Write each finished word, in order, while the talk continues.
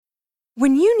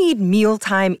When you need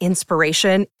mealtime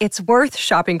inspiration, it's worth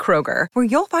shopping Kroger, where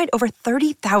you'll find over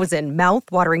 30,000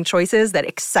 mouth-watering choices that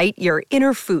excite your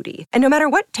inner foodie. And no matter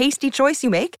what tasty choice you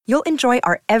make, you'll enjoy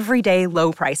our everyday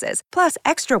low prices, plus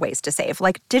extra ways to save,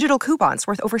 like digital coupons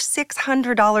worth over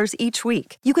 $600 each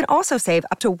week. You can also save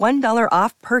up to $1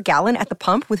 off per gallon at the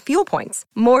pump with fuel points.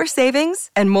 More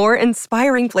savings and more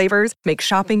inspiring flavors make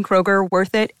shopping Kroger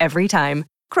worth it every time.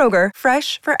 Kroger,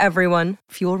 fresh for everyone.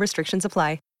 Fuel restrictions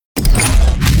apply.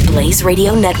 Blaze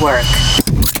Radio Network.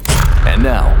 And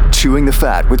now, Chewing the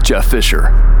Fat with Jeff Fisher.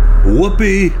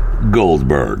 Whoopi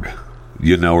Goldberg.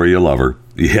 You know her, you love her.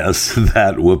 Yes,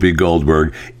 that Whoopi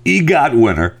Goldberg, EGOT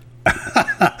winner.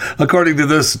 According to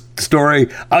this story,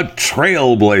 a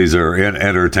trailblazer in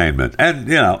entertainment. And,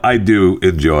 you know, I do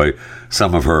enjoy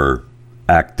some of her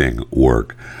acting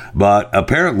work. But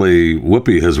apparently,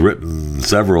 Whoopi has written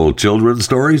several children's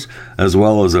stories, as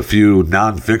well as a few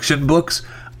nonfiction books.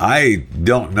 I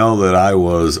don't know that I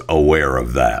was aware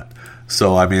of that.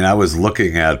 So, I mean, I was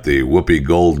looking at the Whoopi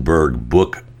Goldberg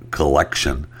book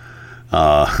collection.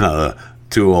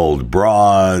 Two Old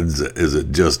Broads, Is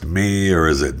It Just Me or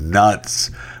Is It Nuts?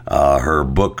 Her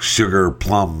book, Sugar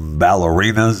Plum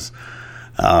Ballerinas.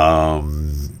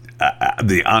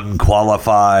 The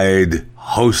Unqualified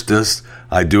Hostess,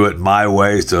 I Do It My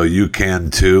Way So You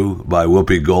Can Too, by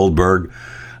Whoopi Goldberg.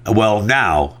 Well,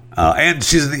 now... and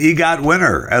she's an EGOT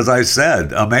winner, as I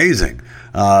said. Amazing.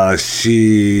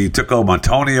 She took home a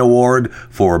Tony Award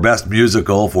for Best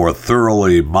Musical for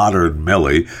Thoroughly Modern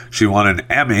Millie. She won an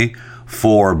Emmy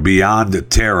for Beyond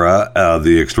Terra,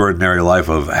 The Extraordinary Life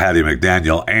of Hattie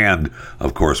McDaniel, and,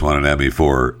 of course, won an Emmy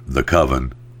for The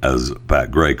Coven, as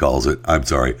Pat Gray calls it. I'm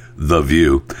sorry, The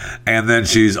View. And then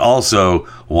she's also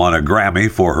won a Grammy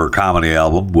for her comedy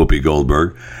album, Whoopi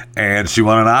Goldberg, and she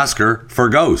won an Oscar for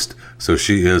Ghost. So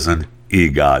she is an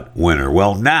EGOT winner.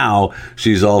 Well, now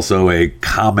she's also a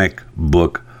comic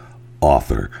book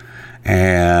author.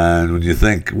 And when you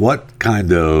think, what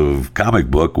kind of comic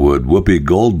book would Whoopi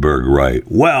Goldberg write?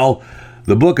 Well,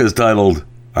 the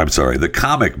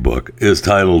comic book is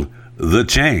titled The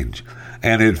Change.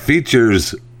 And it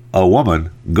features a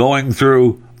woman going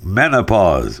through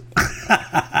menopause.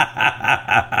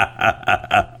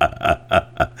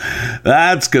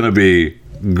 That's going to be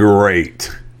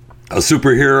great. A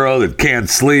superhero that can't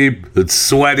sleep, that's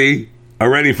sweaty,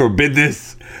 ready for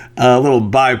business, a little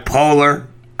bipolar,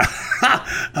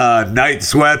 night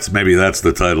sweats. Maybe that's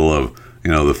the title of,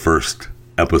 the first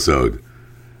episode.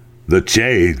 The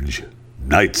Change,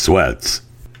 Night Sweats.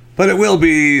 But it will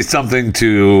be something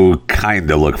to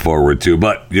kind of look forward to,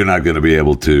 but you're not going to be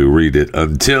able to read it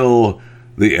until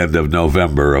the end of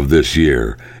November of this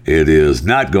year. It is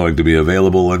not going to be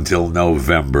available until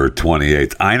November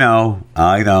 28th. I know.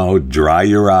 Dry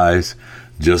your eyes.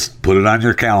 Just put it on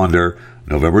your calendar.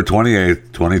 November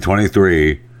 28th,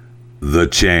 2023. The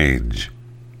Change.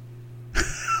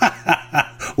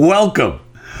 Welcome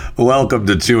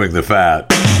to Chewing the Fat.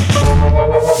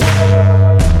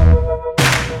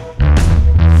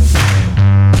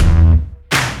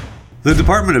 The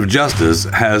Department of Justice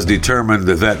has determined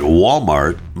that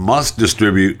Walmart must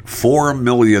distribute $4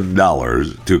 million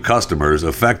to customers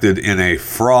affected in a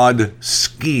fraud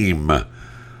scheme.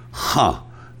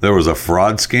 There was a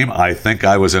fraud scheme? I think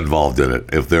I was involved in it,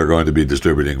 if they're going to be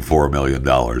distributing $4 million.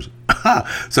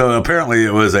 So apparently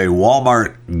it was a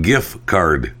Walmart gift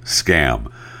card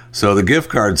scam. So the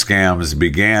gift card scams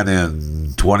began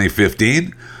in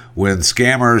 2015, when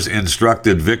scammers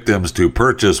instructed victims to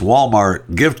purchase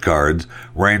Walmart gift cards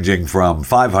ranging from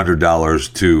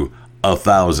 $500 to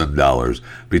 $1,000.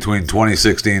 Between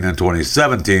 2016 and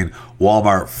 2017,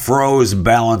 Walmart froze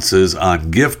balances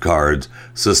on gift cards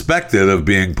suspected of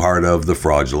being part of the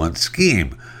fraudulent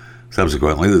scheme.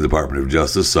 Subsequently, the Department of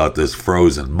Justice sought this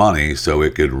frozen money so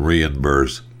it could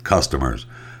reimburse customers.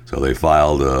 So they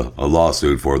filed a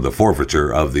lawsuit for the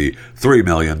forfeiture of the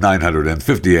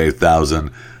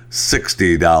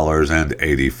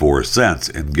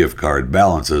 $3,958,060.84 in gift card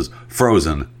balances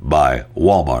frozen by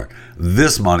Walmart.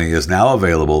 This money is now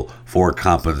available for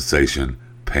compensation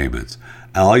payments.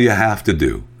 All you have to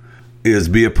do is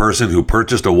be a person who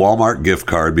purchased a Walmart gift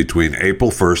card between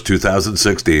April 1st,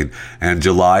 2016 and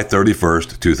July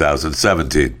 31st,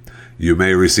 2017. You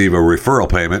may receive a referral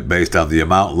payment based on the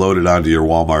amount loaded onto your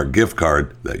Walmart gift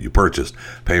card that you purchased.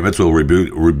 Payments will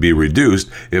be reduced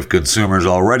if consumers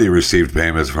already received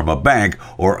payments from a bank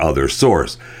or other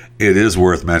source. it is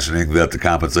worth mentioning that the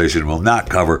compensation will not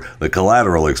cover the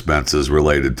collateral expenses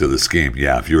related to the scheme.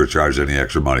 Yeah, if you were charged any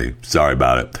extra money, sorry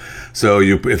about it. So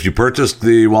if you purchased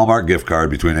the Walmart gift card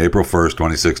between April 1st,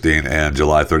 2016 and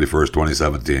July 31st,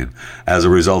 2017, as a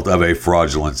result of a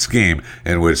fraudulent scheme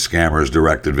in which scammers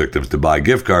directed victims to buy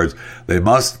gift cards,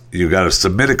 you got to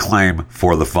submit a claim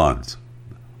for the funds.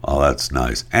 Oh, that's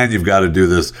nice. And you've got to do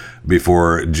this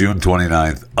before June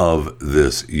 29th of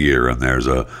this year. And there's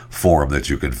a form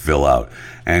that you can fill out.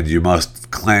 And you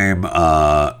must claim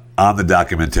on the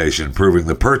documentation proving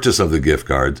the purchase of the gift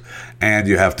cards. And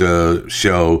you have to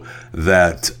show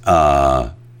that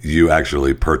you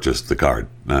actually purchased the card.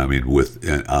 I mean,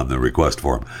 on the request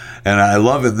form. And I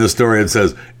love in this story, it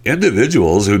says,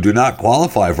 individuals who do not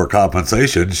qualify for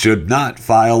compensation should not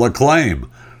file a claim.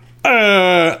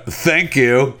 Thank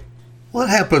you. What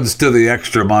happens to the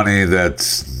extra money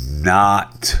that's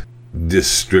not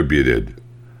distributed?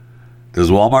 Does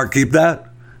Walmart keep that?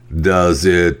 Does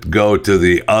it go to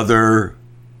the other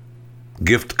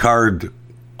gift card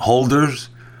holders?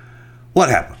 What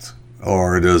happens?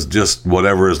 Or does just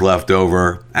whatever is left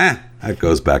over, that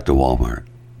goes back to Walmart?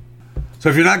 So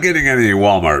if you're not getting any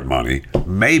Walmart money,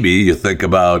 maybe you think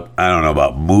about, I don't know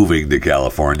about moving to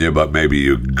California, but maybe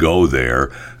you go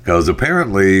there, because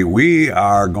apparently we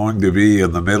are going to be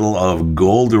in the middle of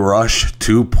Gold Rush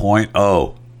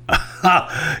 2.0.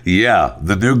 Yeah,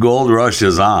 the new Gold Rush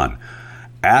is on.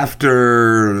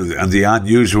 After the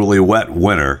unusually wet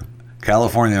winter,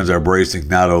 Californians are bracing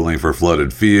not only for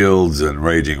flooded fields and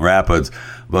raging rapids,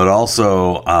 but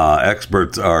also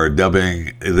experts are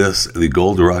dubbing this the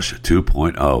Gold Rush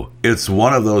 2.0. It's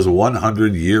one of those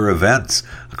 100-year events,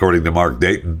 according to Mark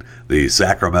Dayton, the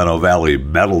Sacramento Valley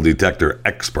metal detector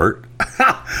expert.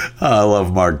 I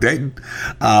love Mark Dayton.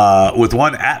 With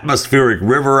one atmospheric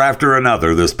river after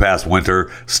another this past winter,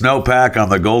 snowpack on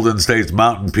the Golden State's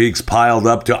mountain peaks piled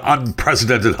up to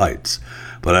unprecedented heights.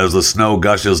 But as the snow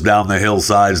gushes down the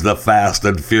hillsides, the fast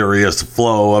and furious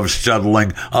flow of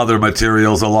shuttling other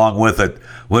materials along with it.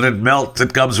 When it melts,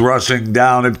 it comes rushing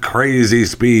down at crazy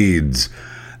speeds.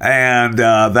 And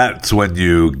that's when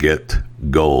you get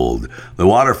gold. The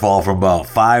waterfall from about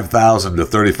 5,000 to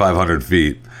 3,500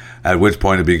 feet, at which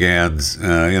point it begins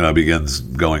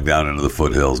going down into the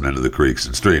foothills and into the creeks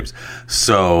and streams.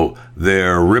 So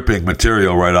they're ripping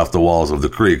material right off the walls of the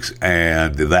creeks,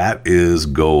 and that is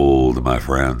gold, my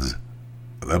friends.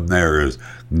 Them there is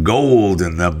gold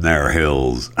in them there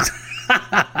hills.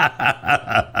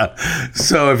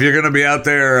 So if you're going to be out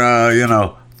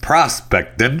there,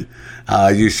 prospecting,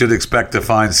 you should expect to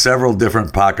find several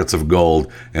different pockets of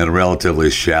gold in relatively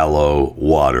shallow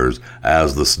waters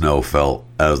as the snow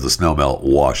melt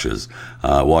washes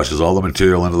all the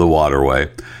material into the waterway.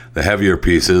 The heavier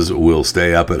pieces will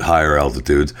stay up at higher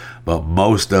altitudes, but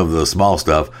most of the small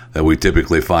stuff that we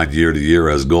typically find year to year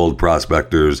as gold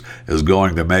prospectors is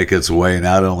going to make its way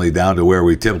not only down to where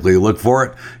we typically look for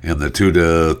it in the 2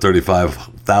 to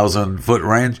 35,000 foot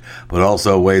range, but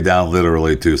also way down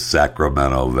literally to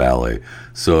Sacramento Valley.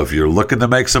 So if you're looking to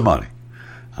make some money,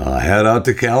 head out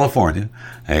to California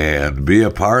and be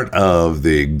a part of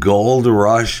the Gold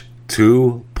Rush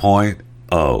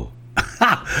 2.0.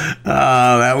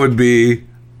 That would be,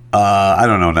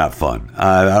 not fun.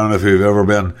 I don't know if you've ever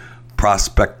been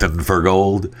prospecting for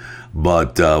gold,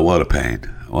 but what a pain.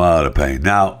 What a pain.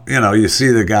 Now, you see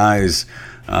the guys,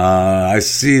 I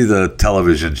see the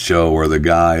television show where the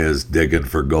guy is digging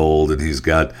for gold and he's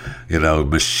got,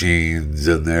 machines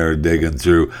in there digging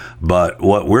through. But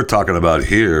what we're talking about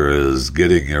here is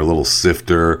getting your little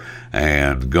sifter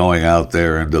and going out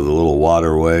there into the little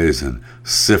waterways and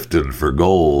sifting for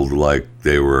gold like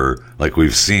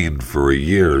we've seen for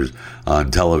years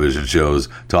on television shows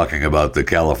talking about the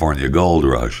California Gold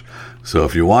Rush. So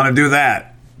if you want to do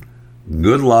that,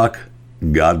 good luck.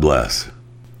 God bless.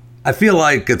 I feel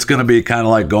like it's going to be kind of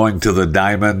like going to the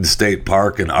Diamond State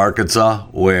Park in Arkansas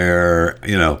where,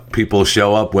 people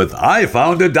show up with, I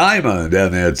found a diamond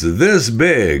and it's this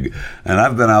big. And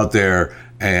I've been out there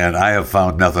and I have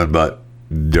found nothing but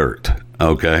dirt.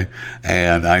 Okay.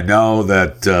 And I know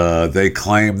that they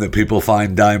claim that people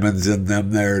find diamonds in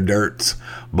them there dirts,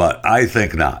 but I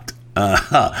think not.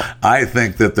 I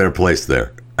think that they're placed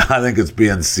there. I think it's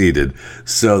being seeded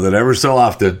so that ever so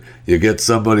often you get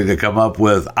somebody to come up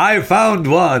with, I found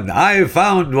one,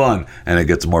 and it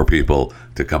gets more people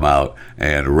to come out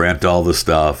and rent all the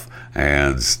stuff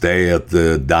and stay at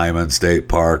the Diamond State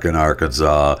Park in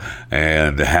Arkansas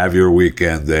and have your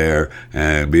weekend there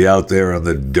and be out there in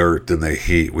the dirt and the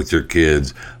heat with your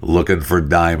kids looking for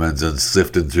diamonds and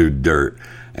sifting through dirt,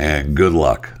 and good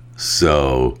luck.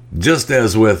 So just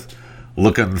as with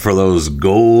looking for those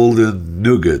golden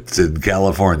nougats in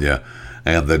California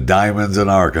and the diamonds in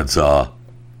Arkansas,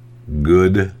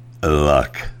 good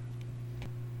luck.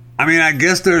 I mean, I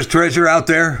guess there's treasure out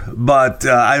there, but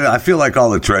I feel like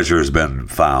all the treasure has been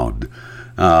found.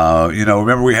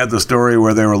 Remember we had the story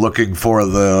where they were looking for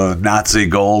the Nazi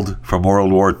gold from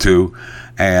World War II,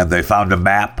 and they found a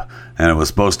map, and it was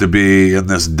supposed to be in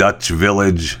this Dutch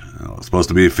village. It was supposed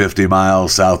to be 50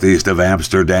 miles southeast of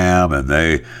Amsterdam, and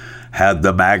they had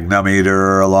the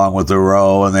magnometer along with the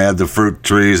row, and they had the fruit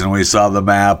trees, and we saw the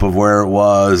map of where it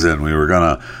was, and we were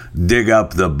going to dig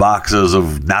up the boxes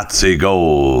of Nazi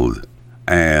gold.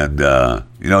 And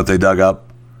you know what they dug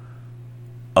up?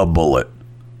 A bullet.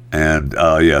 And,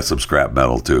 some scrap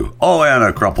metal, too. Oh, and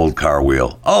a crumpled car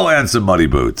wheel. Oh, and some muddy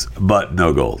boots. But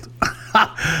no gold.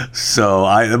 So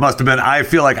it must have been, I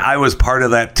feel like I was part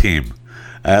of that team.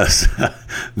 As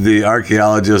the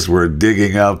archaeologists were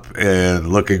digging up and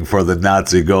looking for the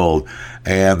Nazi gold.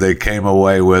 And they came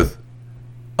away with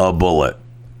a bullet.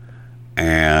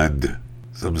 And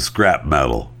some scrap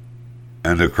metal.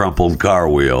 And a crumpled car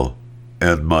wheel.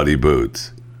 And muddy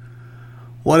boots.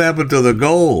 What happened to the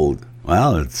gold?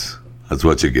 Well, that's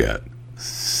what you get.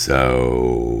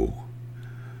 So,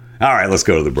 all right, let's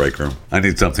go to the break room. I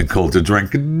need something cold to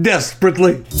drink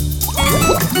desperately.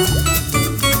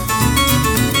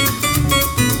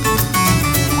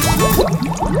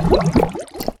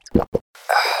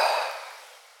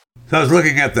 So I was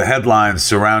looking at the headlines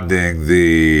surrounding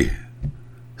the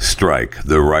strike,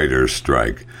 the writers'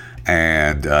 strike,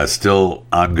 and still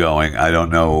ongoing. I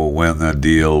don't know when the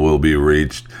deal will be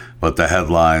reached. But the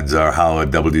headlines are how a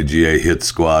WGA hit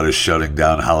squad is shutting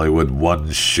down Hollywood one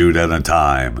shoot at a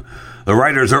time. The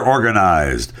writers are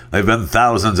organized. They've been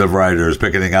thousands of writers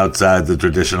picketing outside the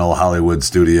traditional Hollywood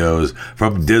studios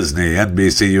from Disney,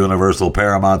 NBC, Universal,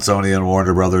 Paramount, Sony, and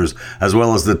Warner Brothers, as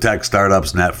well as the tech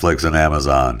startups Netflix and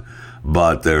Amazon.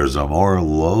 But there's a more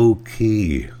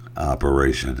low-key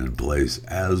operation in place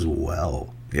as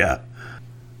well. Yeah.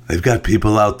 They've got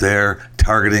people out there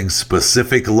targeting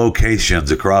specific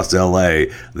locations across LA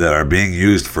that are being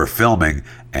used for filming,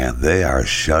 and they are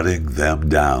shutting them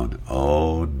down.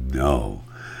 Oh, no.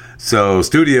 So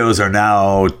studios are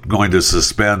now going to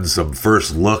suspend some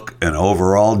first look and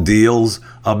overall deals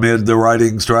amid the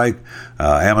writing strike.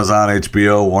 Amazon,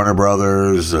 HBO, Warner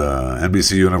Brothers,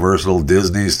 NBC Universal,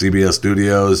 Disney, CBS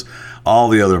Studios, all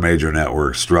the other major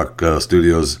networks struck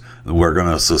studios. We're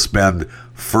going to suspend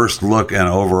first look and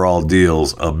overall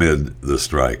deals amid the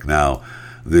strike. Now,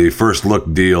 the first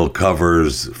look deal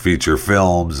covers feature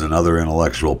films and other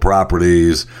intellectual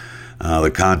properties.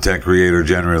 The content creator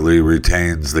generally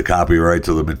retains the copyright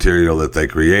to the material that they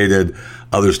created.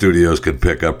 Other studios can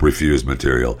pick up refused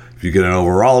material. If you get an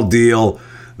overall deal,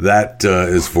 that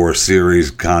is for series,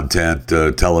 content,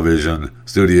 television.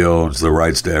 Studio owns the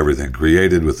rights to everything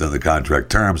created within the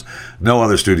contract terms. No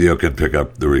other studio can pick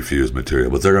up the refused material,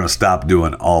 but they're going to stop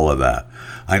doing all of that.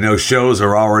 I know shows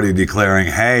are already declaring,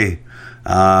 hey,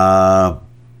 not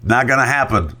going to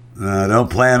happen. Don't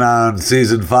plan on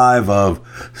season 5 of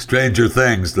Stranger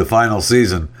Things, the final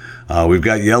season. We've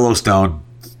got Yellowstone.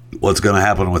 What's going to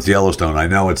happen with Yellowstone? I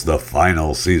know it's the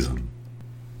final season.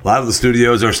 A lot of the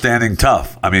studios are standing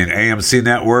tough. I mean, AMC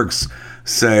networks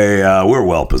say we're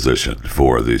well positioned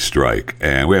for the strike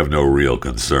and we have no real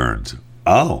concerns.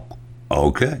 Oh,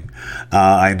 okay.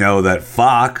 I know that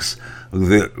Fox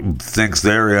thinks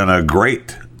they're in a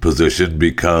great position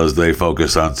because they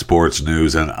focus on sports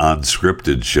news and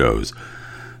unscripted shows.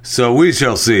 So we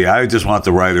shall see. I just want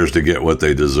the writers to get what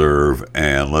they deserve,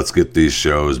 and let's get these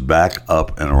shows back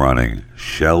up and running,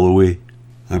 shall we?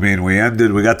 I mean, we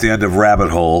got the end of Rabbit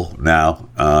Hole now.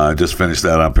 Just finished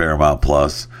that on Paramount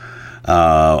Plus.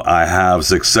 I have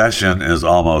Succession is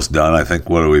almost done. I think,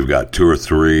 we've got 2 or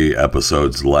 3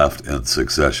 episodes left in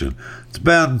Succession. It's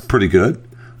been pretty good.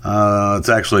 It's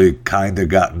actually kind of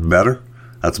gotten better.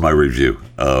 That's my review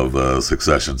of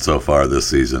Succession so far this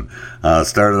season.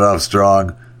 Started off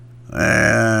strong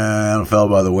and fell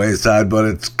by the wayside, but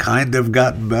it's kind of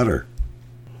gotten better.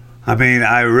 I mean,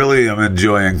 I really am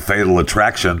enjoying Fatal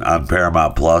Attraction on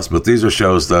Paramount Plus, but these are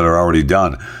shows that are already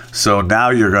done. So now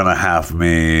you're going to have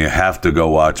to go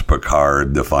watch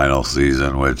Picard, the final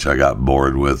season, which I got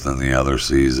bored with in the other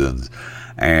seasons.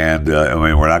 And,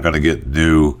 we're not going to get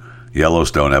new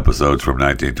Yellowstone episodes from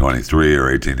 1923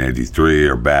 or 1883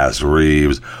 or Bass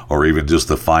Reeves or even just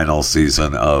the final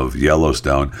season of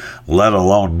Yellowstone, let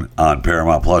alone on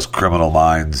Paramount Plus Criminal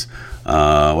Minds.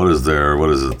 Criminal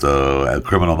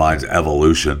Minds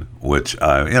Evolution, which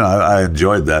I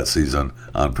enjoyed that season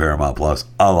on Paramount Plus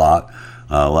a lot.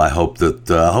 I hope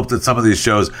that some of these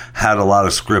shows had a lot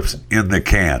of scripts in the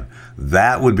can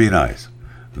That would be nice.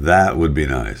 That would be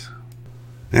nice.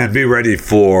 And be ready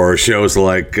for shows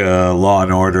like Law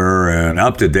and Order and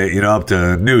up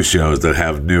to new shows that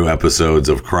have new episodes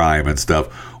of crime and stuff,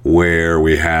 where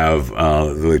we have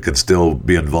they can still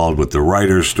be involved with the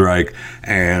writer's strike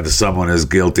and someone is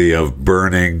guilty of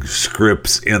burning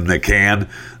scripts in the can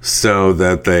so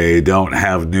that they don't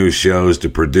have new shows to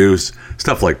produce.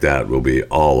 Stuff like that will be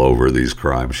all over these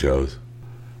crime shows.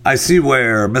 I see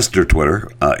where Mr.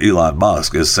 Twitter, Elon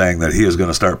Musk, is saying that he is going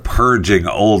to start purging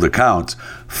old accounts,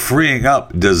 freeing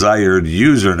up desired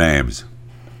usernames.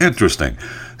 Interesting.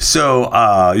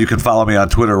 So you can follow me on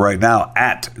Twitter right now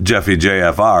at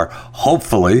JeffyJFR.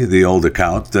 Hopefully the old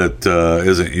account that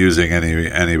isn't using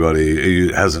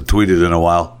anybody, hasn't tweeted in a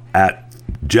while, at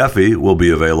Jeffy, will be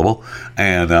available,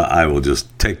 and I will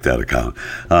just take that account.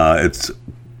 It's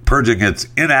purging its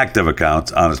inactive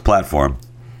accounts on his platform,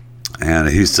 and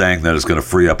he's saying that it's going to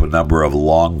free up a number of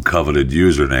long-coveted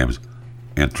usernames.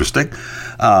 Interesting.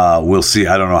 We'll see.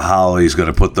 I don't know how he's going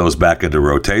to put those back into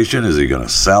rotation. Is he going to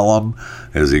sell them?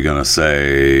 Is he going to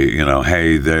say,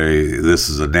 hey, this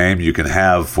is a name you can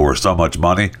have for so much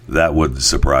money? That wouldn't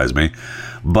surprise me.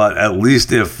 But at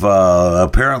least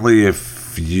apparently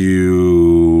if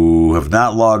you have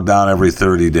not logged on every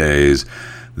 30 days,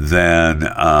 then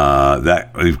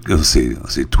let's see.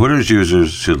 Twitter's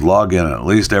users should log in at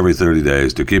least every 30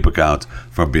 days to keep accounts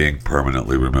from being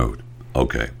permanently removed.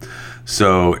 Okay.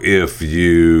 So if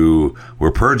you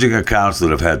were purging accounts that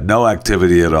have had no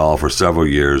activity at all for several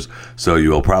years, so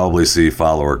you will probably see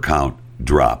follower count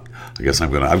drop. I guess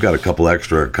I've got a couple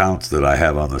extra accounts that I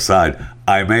have on the side.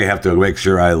 I may have to make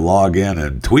sure I log in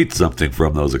and tweet something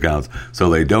from those accounts so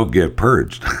they don't get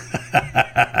purged.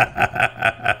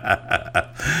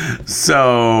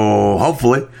 So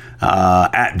hopefully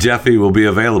at Jeffy will be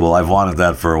available. I've wanted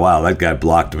that for a while. That guy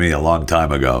blocked me a long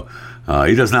time ago.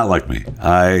 He does not like me.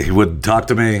 He wouldn't talk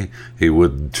to me. He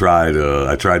wouldn't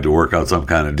I tried to work out some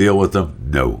kind of deal with him.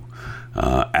 No.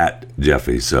 At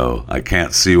Jeffy. So I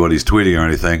can't see what he's tweeting or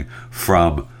anything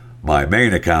from my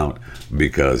main account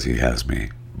because he has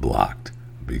me blocked.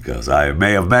 Because I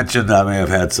may have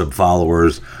had some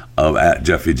followers of at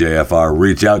JeffyJFR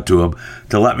reach out to him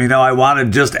to let me know I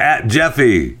wanted just at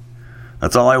Jeffy.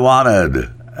 That's all I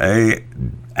wanted.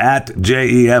 At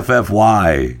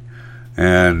JEFFY.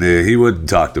 And he wouldn't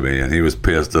talk to me, and he was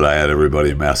pissed that I had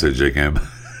everybody messaging him.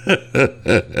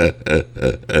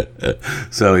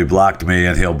 So he blocked me,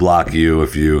 and he'll block you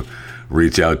if you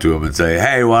reach out to him and say,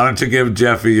 hey, why don't you give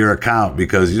Jeffy your account,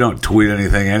 because you don't tweet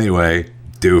anything anyway,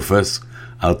 doofus,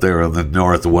 out there in the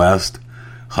Northwest,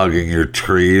 hugging your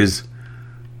trees.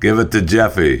 Give it to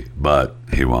Jeffy, but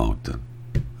he won't.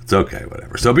 It's okay,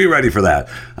 whatever. So be ready for that.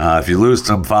 If you lose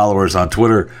some followers on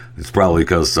Twitter, it's probably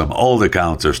because some old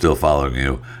accounts are still following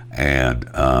you, and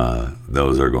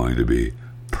those are going to be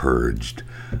purged.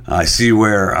 I see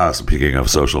where, speaking of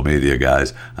social media,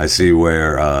 guys, I see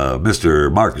where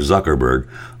Mr. Mark Zuckerberg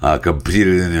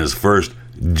competed in his first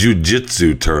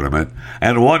jiu-jitsu tournament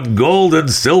and won gold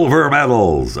and silver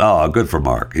medals. Oh, good for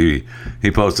Mark. He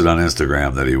posted on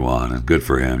Instagram that he won, and good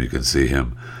for him. You can see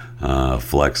him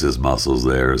flex his muscles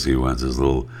there as he wins his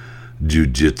little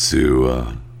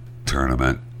jiu-jitsu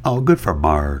tournament. Oh, good for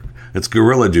Mark. It's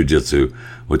Gorilla Jiu-Jitsu,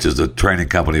 which is a training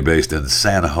company based in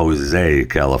San Jose,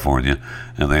 California,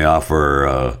 and they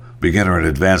offer beginner and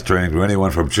advanced training to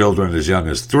anyone from children as young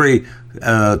as 3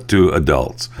 to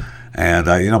adults. And,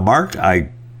 Mark,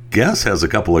 I guess, has a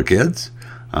couple of kids.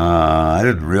 I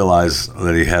didn't realize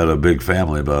that he had a big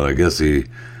family, but I guess he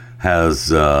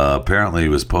has, apparently he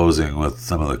was posing with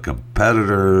some of the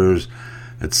competitors.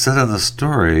 It said in the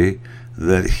story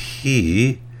that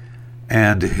he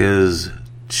and his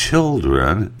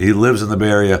children, he lives in the Bay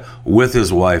Area with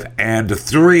his wife and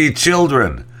 3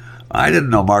 children. I didn't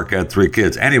know Mark had 3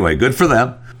 kids. Anyway, good for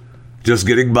them. Just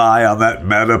getting by on that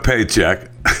meta paycheck.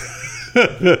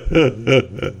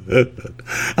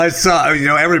 I saw,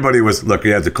 everybody was, look,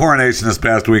 you had the coronation this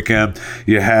past weekend.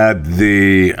 You had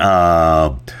the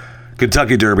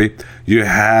Kentucky Derby. You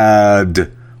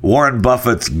had Warren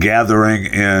Buffett's gathering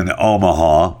in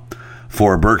Omaha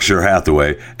for Berkshire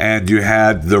Hathaway. And you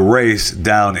had the race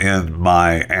down in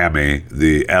Miami,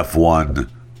 the F1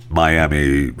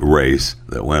 Miami race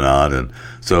that went on. And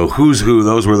so who's who,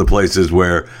 those were the places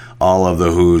where all of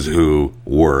the who's who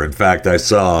were. In fact, I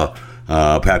saw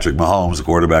Patrick Mahomes, the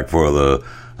quarterback for the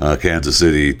Kansas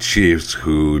City Chiefs,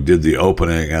 who did the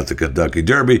opening at the Kentucky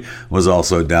Derby, was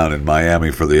also down in Miami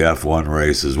for the F1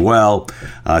 race as well.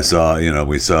 I saw,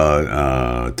 we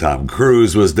saw Tom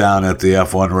Cruise was down at the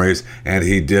F1 race, and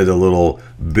he did a little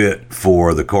bit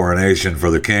for the coronation for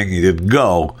the king. He didn't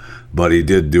go, but he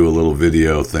did do a little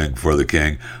video thing for the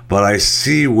king. But I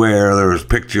see where there was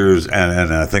pictures,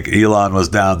 and I think Elon was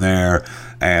down there,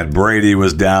 and Brady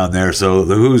was down there. So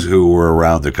the who's who were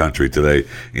around the country today,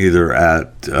 either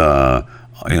at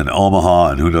in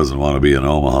Omaha, and who doesn't want to be in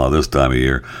Omaha this time of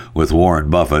year, with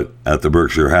Warren Buffett at the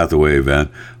Berkshire Hathaway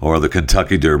event, or the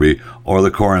Kentucky Derby, or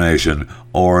the Coronation,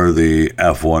 or the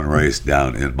F1 race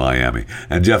down in Miami.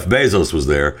 And Jeff Bezos was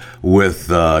there with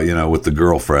with the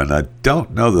girlfriend. I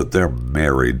don't know that they're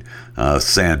married.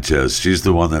 Sanchez, she's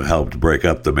the one that helped break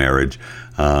up the marriage,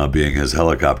 being his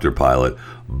helicopter pilot.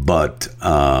 But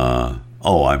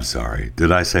I'm sorry.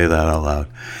 Did I say that out loud?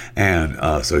 And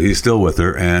so he's still with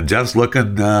her, and Jeff's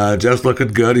looking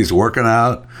good. He's working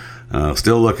out,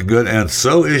 still looking good, and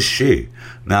so is she.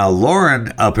 Now,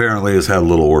 Lauren apparently has had a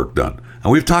little work done.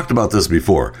 And we've talked about this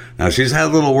before. Now, she's had a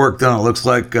little work done. It looks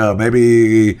like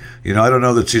maybe, I don't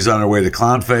know that she's on her way to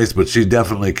clown face, but she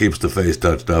definitely keeps the face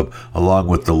touched up along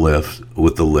with the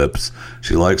lips.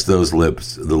 She likes those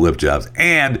lips, the lip jobs.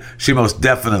 And she most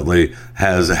definitely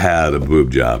has had a boob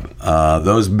job.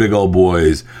 Those big old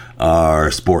boys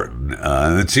are sporting.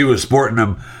 And she was sporting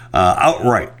them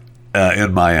outright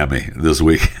in Miami this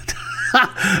weekend.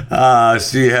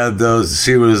 She had those.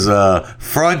 She was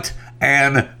front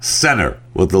and center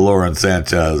with the Lauren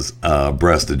Sanchez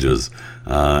breastages,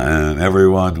 and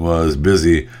everyone was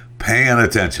busy paying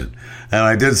attention. And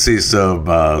I did see some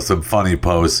funny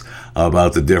posts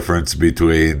about the difference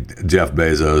between Jeff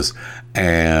Bezos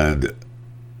and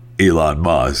Elon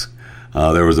Musk.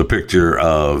 There was a picture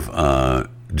of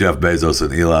Jeff Bezos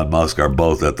and Elon Musk are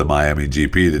both at the Miami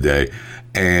GP today,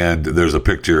 and there's a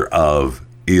picture of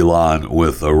Elon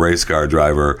with a race car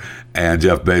driver and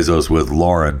Jeff Bezos with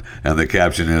Lauren, and the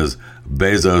caption is,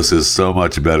 Bezos is so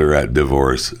much better at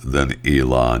divorce than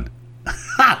Elon.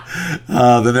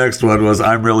 The next one was,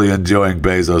 I'm really enjoying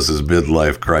Bezos'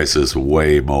 midlife crisis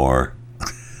way more.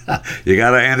 You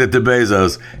gotta hand it to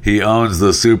Bezos. He owns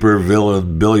the super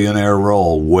villain billionaire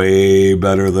role way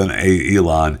better than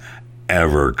Elon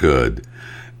ever could.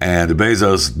 And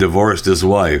Bezos divorced his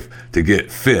wife to get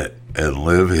fit and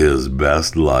live his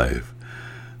best life.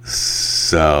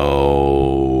 So,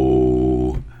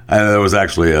 and there was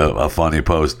actually a funny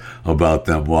post about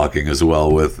them walking as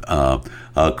well, with a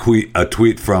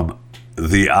tweet from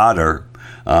the Otter.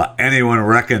 Anyone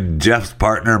reckon Jeff's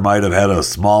partner might have had a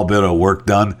small bit of work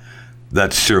done?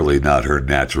 That's surely not her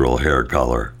natural hair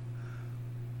color.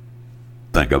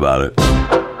 Think about it.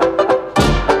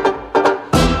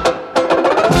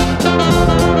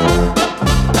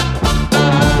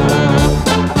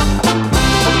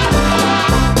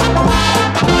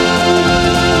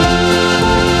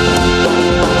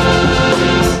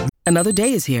 Another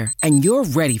day is here, and you're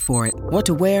ready for it. What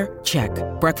to wear? Check.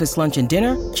 Breakfast, lunch, and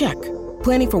dinner? Check.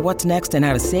 Planning for what's next and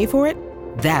how to save for it?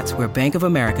 That's where Bank of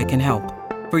America can help.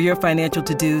 For your financial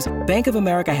to-dos, Bank of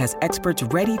America has experts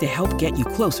ready to help get you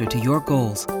closer to your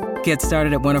goals. Get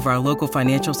started at one of our local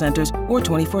financial centers or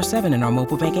 24/7 in our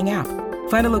mobile banking app.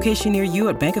 Find a location near you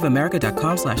at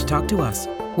bankofamerica.com/talktous.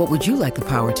 What would you like the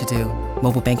power to do?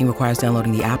 Mobile banking requires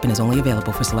downloading the app and is only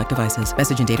available for select devices.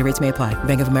 Message and data rates may apply.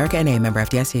 Bank of America NA, member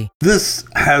FDIC. This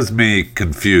has me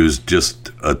confused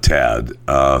just a tad,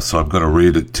 so I'm going to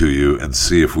read it to you and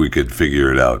see if we can figure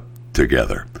it out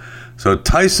together. So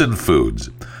Tyson Foods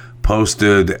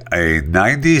posted a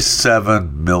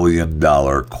 $97 million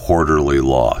quarterly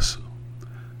loss.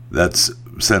 That's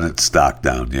sent its stock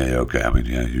down. Yeah, okay. I mean,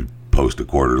 yeah, you post a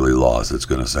quarterly loss, it's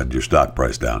going to send your stock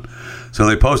price down. So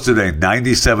they posted a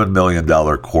 $97 million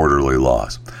quarterly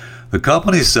loss. The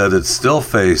company said it's still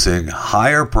facing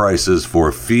higher prices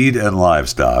for feed and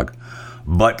livestock,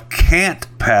 but can't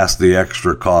pass the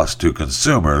extra cost to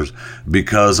consumers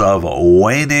because of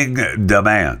waning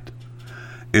demand.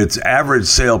 Its average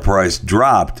sale price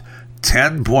dropped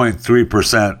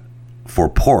 10.3% for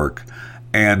pork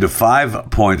and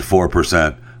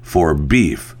 5.4% for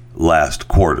beef last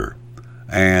quarter.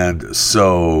 And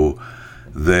so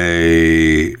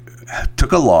they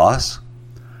took a loss.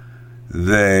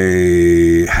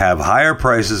 They have higher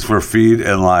prices for feed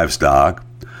and livestock,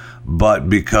 but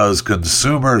because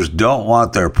consumers don't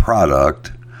want their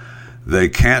product, they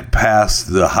can't pass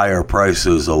the higher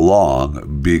prices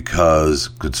along because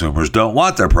consumers don't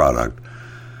want their product.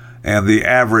 And the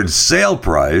average sale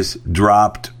price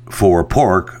dropped for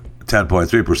pork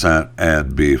 10.3%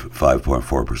 and beef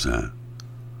 5.4%.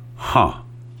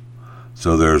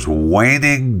 So there's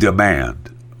waning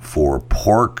demand for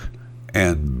pork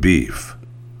and beef.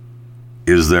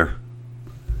 Is there?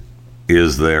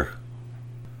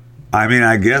 I mean,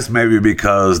 I guess maybe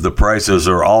because the prices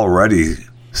are already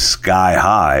sky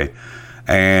high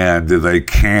and they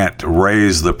can't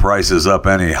raise the prices up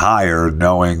any higher,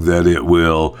 knowing that it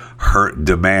will hurt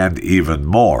demand even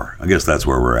more. I guess that's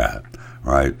where we're at,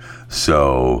 right?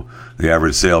 So the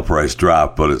average sale price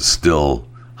dropped, but it's still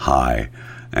high.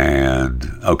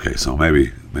 And okay, so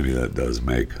maybe that does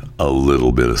make a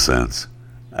little bit of sense.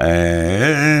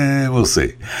 We'll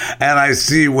see. And I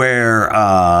see where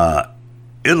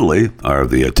Italy, or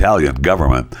the Italian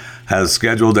government, has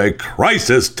scheduled a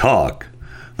crisis talk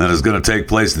that is going to take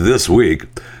place this week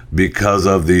because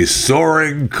of the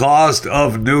soaring cost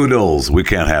of noodles. We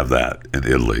can't have that in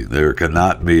Italy. There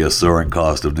cannot be a soaring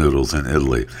cost of noodles in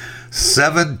Italy.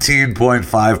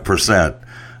 17.5%.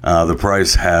 The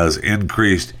price has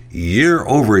increased year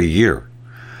over year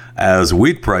as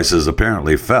wheat prices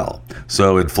apparently fell.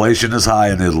 So inflation is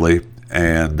high in Italy,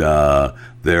 and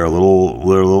they're a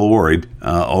little worried.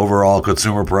 Overall,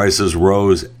 consumer prices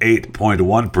rose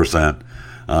 8.1%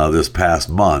 this past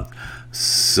month.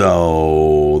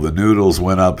 So the noodles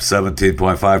went up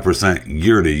 17.5%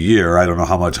 year to year. I don't know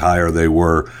how much higher they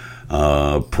were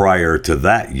prior to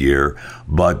that year,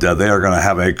 but they are going to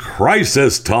have a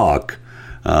crisis talk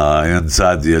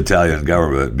inside the Italian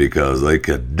government because they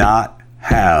could not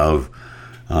have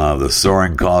the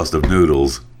soaring cost of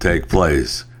noodles take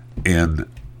place in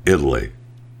Italy.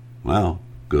 Well,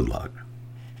 good luck.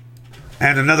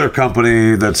 And another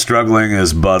company that's struggling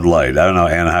is Bud Light. I don't know,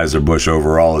 Anheuser-Busch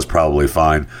overall is probably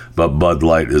fine, but Bud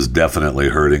Light is definitely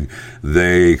hurting.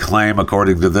 They claim,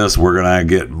 according to this, we're going to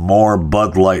get more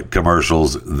Bud Light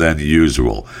commercials than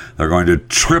usual. They're going to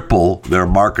triple their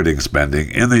marketing spending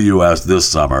in the U.S. this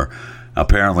summer,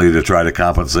 apparently to try to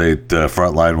compensate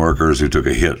frontline workers who took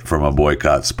a hit from a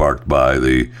boycott sparked by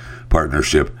the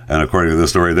partnership, and according to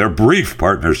this story, their brief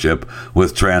partnership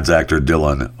with trans actor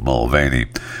Dylan Mulvaney.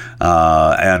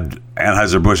 And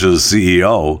Anheuser-Busch's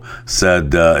CEO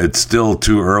said it's still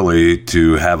too early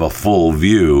to have a full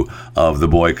view of the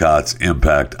boycott's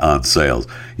impact on sales.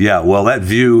 Yeah, well, that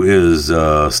view is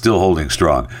still holding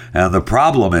strong. And the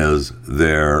problem is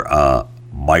their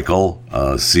Michael,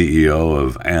 CEO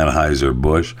of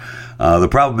Anheuser-Busch, the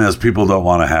problem is people don't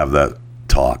want to have that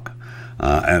talk.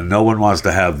 And no one wants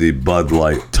to have the Bud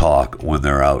Light talk when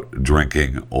they're out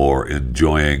drinking or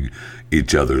enjoying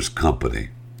each other's company.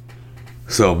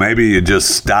 So maybe you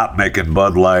just stop making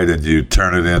Bud Light and you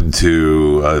turn it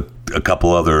into a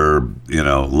couple other,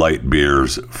 light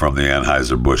beers from the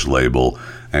Anheuser-Busch label,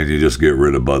 and you just get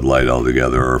rid of Bud Light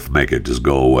altogether, or make it just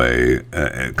go away,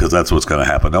 because that's what's going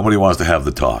to happen. Nobody wants to have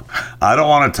the talk. I don't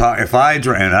want to talk. If I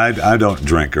drink, and I don't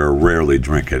drink or rarely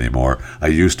drink anymore. I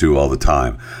used to all the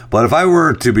time. But if I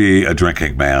were to be a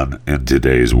drinking man in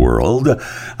today's world,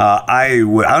 I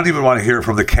don't even want to hear it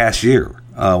from the cashier.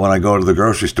 When I go to the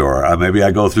grocery store, maybe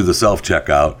I go through the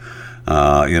self-checkout,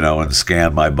 and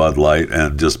scan my Bud Light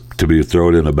and just to be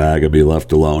thrown in a bag and be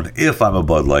left alone if I'm a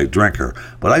Bud Light drinker.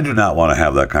 But I do not want to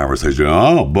have that conversation.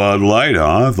 Oh, Bud Light,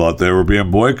 huh? I thought they were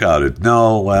being boycotted.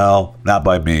 No, well, not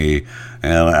by me.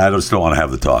 And I just don't want to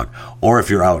have the talk. Or if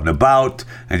you're out and about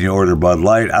and you order Bud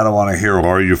Light, I don't want to hear,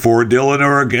 are you for Dylan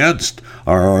or against?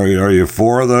 Or are you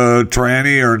for the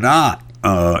tranny or not?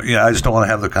 I just don't want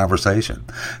to have the conversation.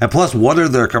 And plus, what are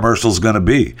their commercials going to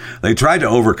be? They tried to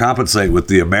overcompensate with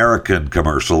the American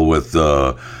commercial with,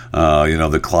 the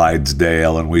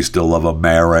Clydesdale and We Still Love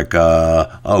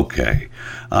America. Okay,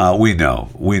 we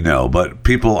know, but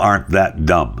people aren't that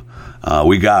dumb.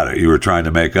 We got it. You were trying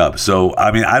to make up. So,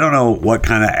 I don't know what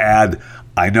kind of ad.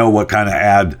 I know what kind of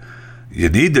ad you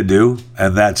need to do,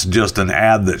 and that's just an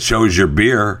ad that shows your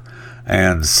beer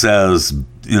and says,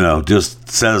 just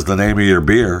says the name of your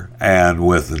beer, and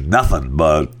with nothing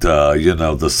but,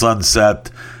 the sunset,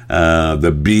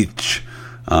 the beach,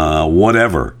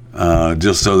 whatever,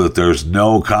 just so that there's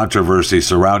no controversy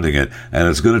surrounding it. And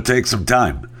it's going to take some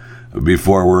time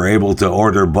before we're able to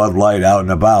order Bud Light out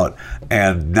and about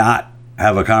and not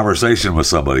have a conversation with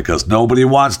somebody, because nobody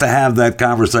wants to have that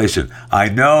conversation. I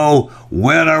know,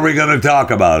 when are we going to talk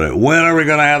about it? When are we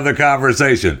going to have the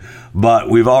conversation? But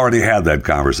we've already had that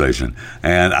conversation,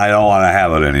 and I don't want to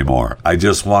have it anymore. I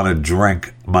just want to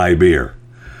drink my beer.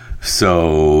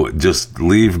 So just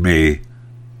leave me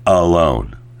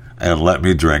alone and let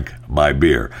me drink my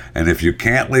beer. And if you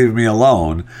can't leave me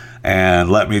alone and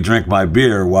let me drink my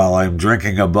beer while I'm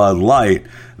drinking a Bud Light,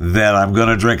 then I'm going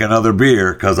to drink another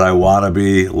beer because I want to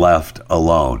be left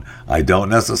alone. I don't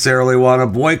necessarily want to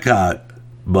boycott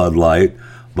Bud Light,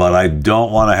 but I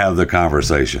don't want to have the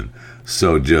conversation.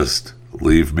 So just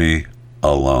leave me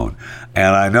alone.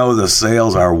 And I know the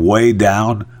sales are way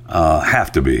down,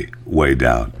 have to be way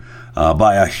down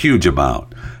by a huge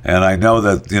amount. And I know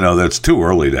that, that's too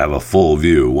early to have a full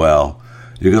view. Well,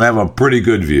 you're going to have a pretty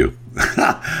good view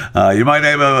You might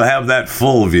not even have that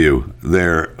full view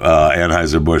there,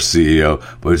 Anheuser-Busch CEO,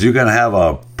 but you can have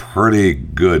a pretty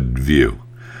good view.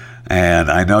 And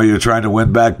I know you're trying to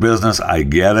win back business. I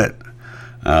get it.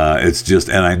 It's just,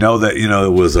 and I know that,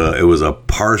 it was a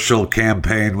partial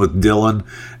campaign with Dylan,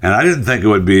 and I didn't think it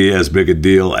would be as big a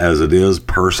deal as it is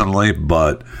personally,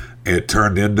 but it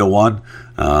turned into one.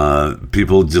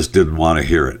 People just didn't want to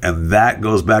hear it. And that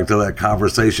goes back to that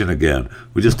conversation again.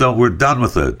 We're done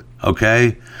with it.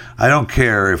 Okay? I don't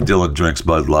care if Dylan drinks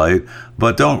Bud Light,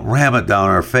 but don't ram it down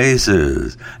our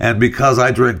faces. And because I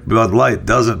drink Bud Light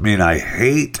doesn't mean I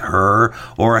hate her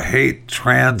or hate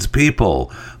trans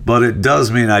people, but it does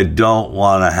mean I don't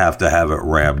want to have it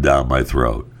rammed down my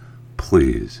throat.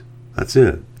 Please. That's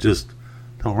it. Just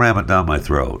don't ram it down my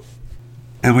throat.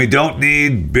 And we don't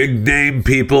need big name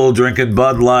people drinking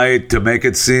Bud Light to make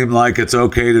it seem like it's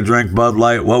okay to drink Bud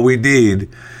Light. What we need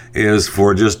is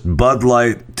for just Bud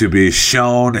Light to be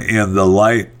shown in the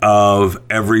light of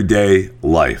everyday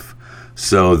life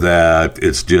so that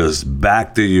it's just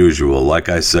back to usual. Like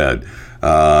I said,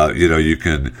 you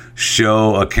can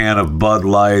show a can of Bud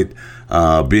Light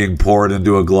being poured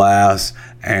into a glass,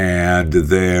 and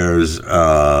there's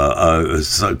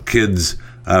kids.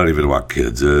 I don't even want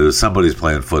kids. Somebody's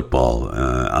playing football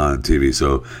on TV,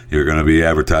 so you're going to be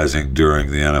advertising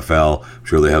during the NFL. I'm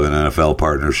sure they have an NFL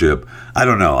partnership. I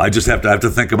don't know. I just have to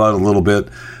think about it a little bit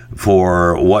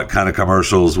for what kind of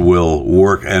commercials will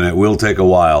work, and it will take a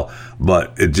while,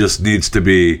 but it just needs to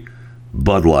be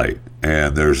Bud Light.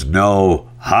 And there's no,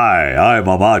 hi, I'm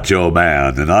a macho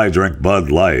man, and I drink Bud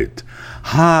Light.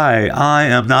 Hi, I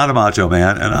am not a macho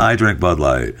man, and I drink Bud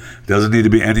Light. It doesn't need to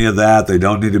be any of that. They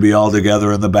don't need to be all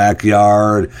together in the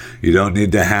backyard. You don't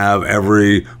need to have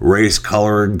every race,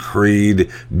 color, and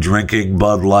creed drinking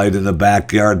Bud Light in the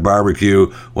backyard barbecue.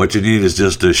 What you need is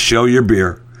just to show your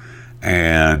beer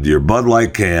and your Bud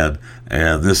Light can,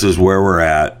 and this is where we're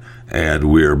at,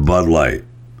 and we're Bud Light.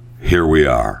 Here we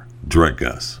are. Drink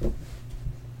us.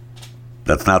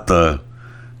 That's not the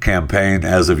campaign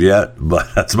as of yet,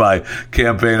 but that's my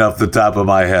campaign off the top of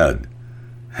my head.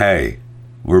 Hey,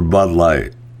 we're Bud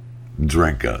Light.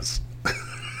 Drink us.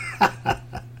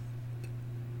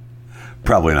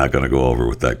 Probably not going to go over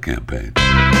with that campaign.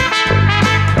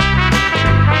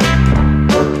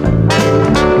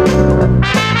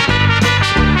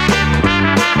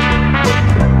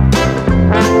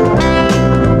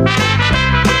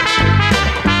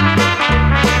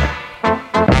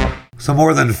 So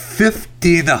more than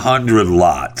 1,500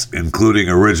 lots, including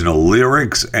original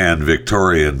lyrics and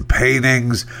Victorian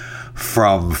paintings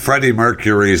from Freddie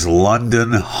Mercury's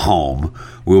London home,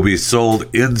 will be sold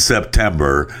in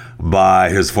September by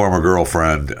his former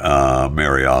girlfriend,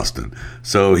 Mary Austin.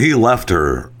 So he left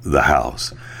her the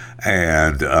house,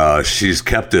 and she's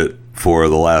kept it for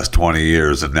the last 20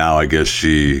 years, and now I guess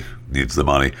she needs the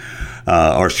money,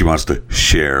 or she wants to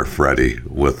share Freddie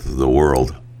with the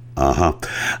world.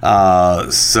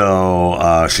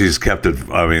 So she's kept it,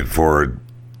 for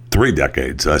 3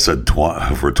 decades. I said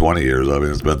for 20 years.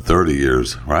 It's been 30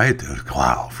 years, right?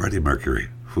 Wow, Freddie Mercury.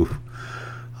 Whew.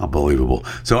 Unbelievable.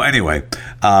 So anyway,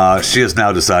 she has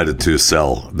now decided to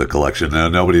sell the collection. Now,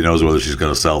 nobody knows whether she's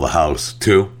going to sell the house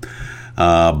too,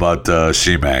 but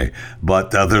she may.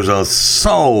 But there's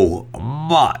so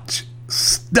much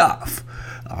stuff.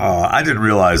 I didn't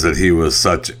realize that he was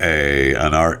such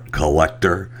an art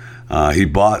collector. He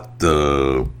bought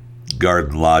the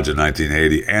Garden Lodge in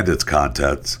 1980 and its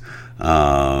contents,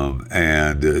 and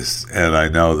I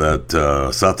know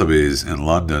that Sotheby's in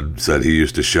London said he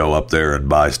used to show up there and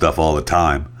buy stuff all the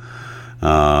time.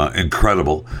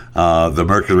 Incredible. The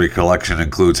Mercury collection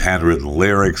includes handwritten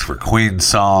lyrics for Queen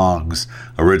songs,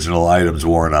 original items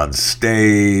worn on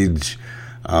stage.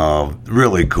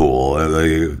 Really cool.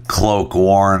 The cloak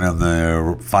worn in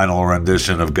the final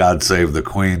rendition of God Save the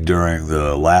Queen during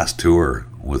the last tour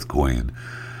with Queen.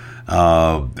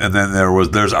 And then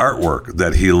there's artwork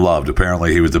that he loved.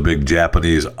 Apparently he was a big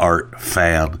Japanese art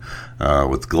fan,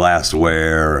 with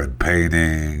glassware and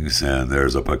paintings, and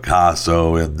there's a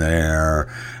Picasso in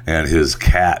there, and his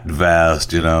cat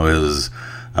vest, his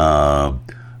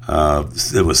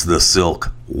it was the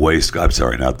silk waistcoat. I'm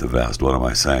sorry, not the vest. What am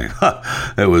I saying?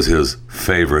 It was his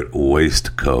favorite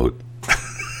waistcoat.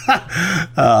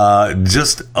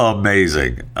 Just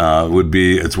amazing.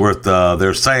 It's worth,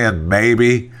 they're saying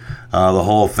maybe the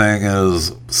whole thing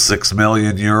is 6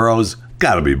 million euros.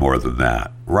 Got to be more than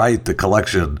that, right? The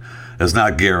collection is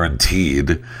not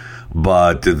guaranteed,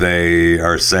 but they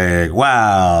are saying,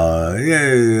 wow,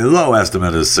 low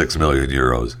estimate is 6 million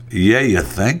euros. Yeah, you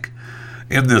think?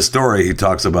 in this story, he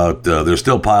talks about there's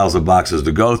still piles of boxes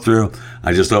to go through.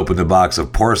 I just opened a box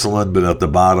of porcelain, but at the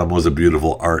bottom was a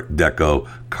beautiful Art Deco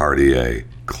Cartier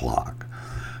clock.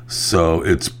 So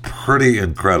it's pretty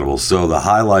incredible. So the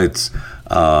highlights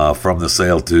from the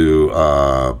sale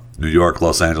to New York,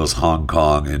 Los Angeles, Hong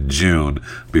Kong in June,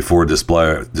 before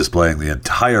displaying the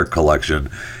entire collection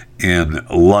in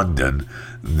London,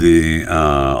 the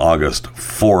August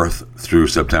 4th through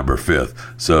September 5th.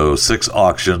 So 6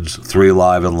 auctions, 3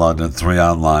 live in London, 3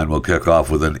 online. Will kick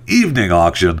off with an evening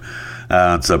auction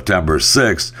on September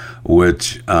 6th,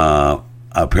 which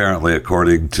apparently,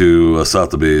 according to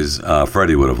Sotheby's,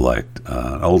 Freddie would have liked.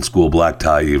 An old school black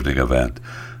tie evening event.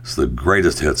 It's the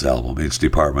greatest hits album. Each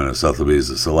department at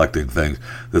Sotheby's is selecting things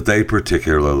that they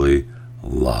particularly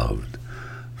loved.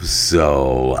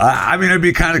 So, I mean, it'd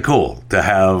be kind of cool to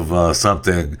have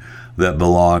something that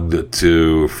belonged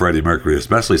to Freddie Mercury,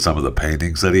 especially some of the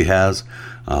paintings that he has.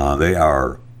 They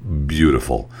are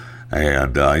beautiful.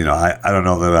 And, I don't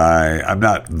know that I'm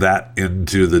not that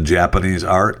into the Japanese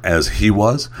art as he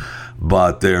was,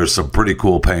 but there's some pretty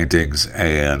cool paintings,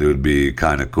 and it would be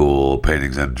kind of cool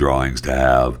paintings and drawings to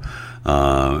have.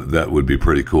 That would be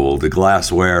pretty cool. The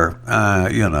glassware,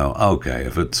 okay,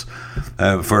 if it's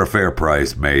for a fair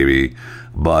price, maybe.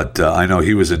 But I know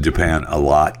he was in Japan a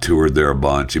lot, toured there a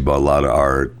bunch. He bought a lot of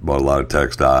art, bought a lot of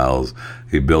textiles.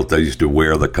 I used to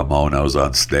wear the kimonos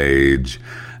on stage.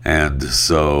 And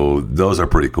so those are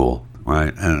pretty cool,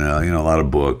 right? And, a lot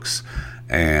of books.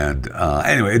 And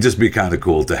anyway, it'd just be kind of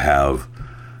cool to have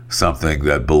something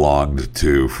that belonged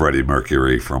to Freddie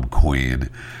Mercury from Queen.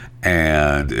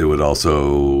 And it would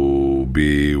also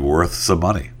be worth some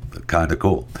money. Kind of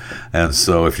cool. And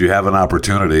so if you have an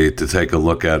opportunity to take a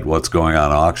look at what's going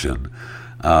on auction,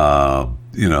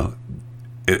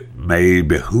 it may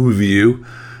behoove you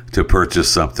to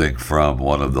purchase something from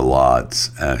one of the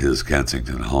lots at his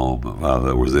Kensington home,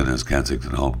 that was in his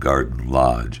Kensington Home Garden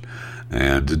Lodge.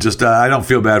 And just, I don't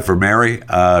feel bad for Mary.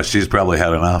 She's probably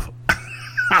had enough.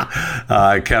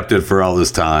 I kept it for all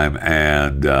this time,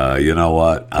 and you know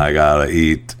what? I gotta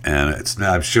eat, and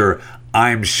I'm sure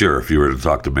if you were to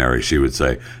talk to Mary, she would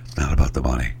say, it's not about the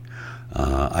money.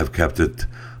 I've kept it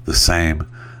the same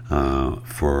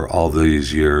for all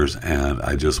these years, and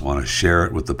I just want to share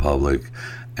it with the public,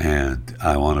 and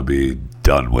I want to be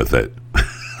done with it.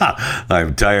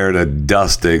 I'm tired of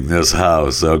dusting this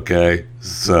house, okay?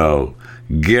 So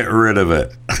get rid of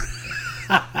it.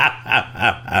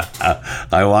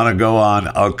 I want to go on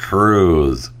a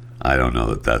cruise. I don't know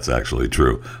that that's actually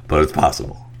true, but it's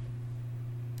possible.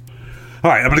 All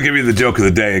right, I'm going to give you the joke of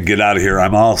the day and get out of here.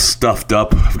 I'm all stuffed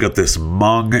up. I've got this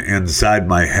mung inside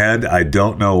my head. I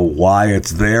don't know why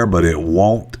it's there, but it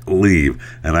won't leave.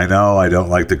 And I know I don't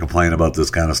like to complain about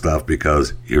this kind of stuff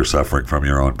because you're suffering from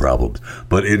your own problems.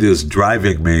 But it is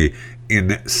driving me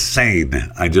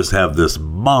insane. I just have this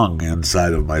mung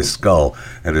inside of my skull,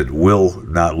 and it will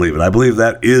not leave. And I believe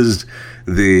that is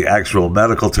the actual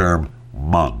medical term,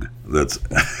 mung. That's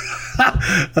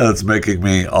making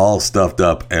me all stuffed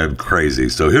up and crazy.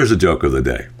 So here's a joke of the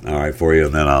day, all right, for you,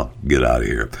 and then I'll get out of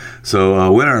here.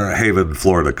 So Winter Haven,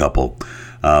 Florida couple,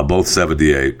 both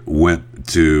 78, went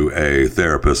to a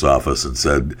therapist's office and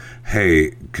said,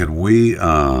 hey, can we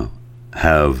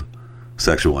have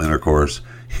sexual intercourse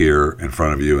here in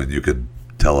front of you, and you can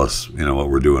tell us, what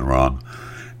we're doing wrong?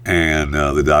 And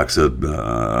the doc said,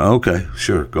 okay,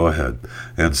 sure, go ahead.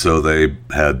 And so they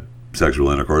had sexual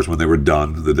intercourse. When they were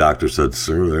done, the doctor said,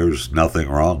 sir, there's nothing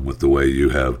wrong with the way you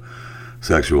have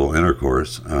sexual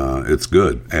intercourse. It's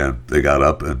good. And they got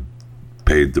up and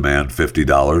paid the man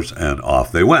 $50, and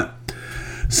off they went.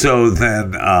 So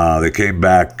then they came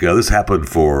back. This happened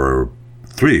for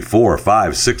 3, 4,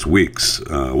 5, 6 weeks.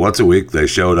 Once a week they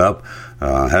showed up,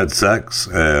 had sex,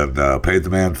 and paid the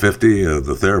man $50.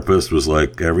 The therapist was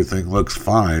like, everything looks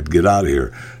fine, get out of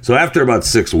here. So after about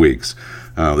 6 weeks,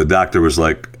 the doctor was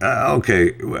like,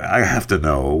 okay, I have to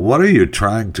know, what are you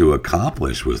trying to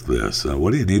accomplish with this?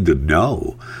 What do you need to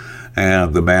know?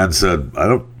 And the man said, I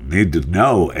don't need to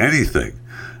know anything.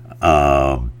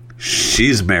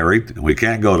 She's married, we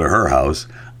can't go to her house.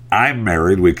 I'm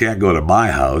married, we can't go to my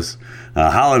house.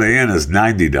 Holiday Inn is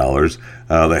 $90.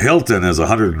 The Hilton is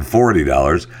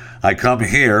 $140. I come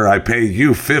here, I pay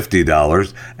you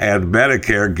 $50, and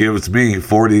Medicare gives me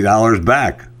 $40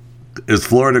 back. Is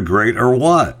Florida great or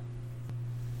what?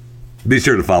 Be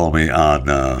sure to follow me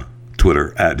on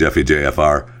Twitter at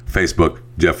JeffyJFR, Facebook,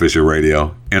 Jeff Fisher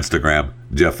Radio, Instagram,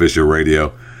 Jeff Fisher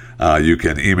Radio. You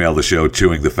can email the show,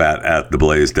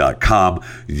 chewingthefat@theblaze.com.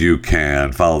 You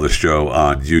can follow the show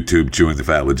on YouTube, Chewing the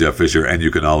Fat with Jeff Fisher, and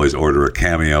you can always order a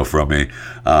Cameo from me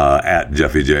at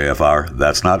JeffyJFR.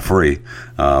 That's not free,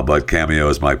 but Cameo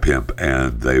is my pimp,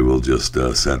 and they will just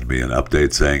send me an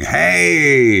update saying,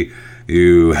 hey,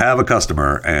 you have a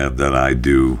customer, and then I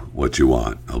do what you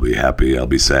want. I'll be happy, I'll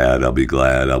be sad, I'll be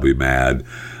glad, I'll be mad,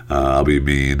 I'll be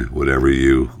mean, whatever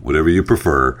you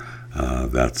prefer.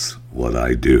 That's what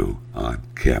I do on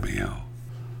Cameo.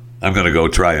 I'm going to go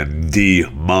try and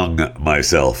de-mung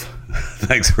myself.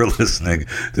 Thanks for listening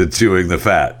to Chewing the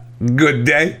Fat. Good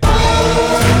day.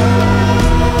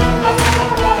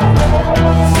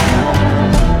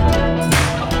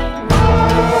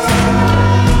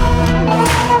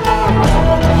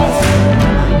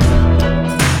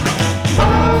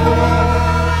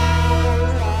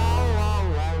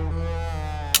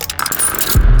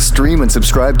 Stream and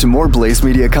subscribe to more Blaze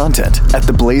Media content at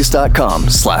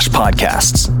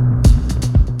theblaze.com/podcasts.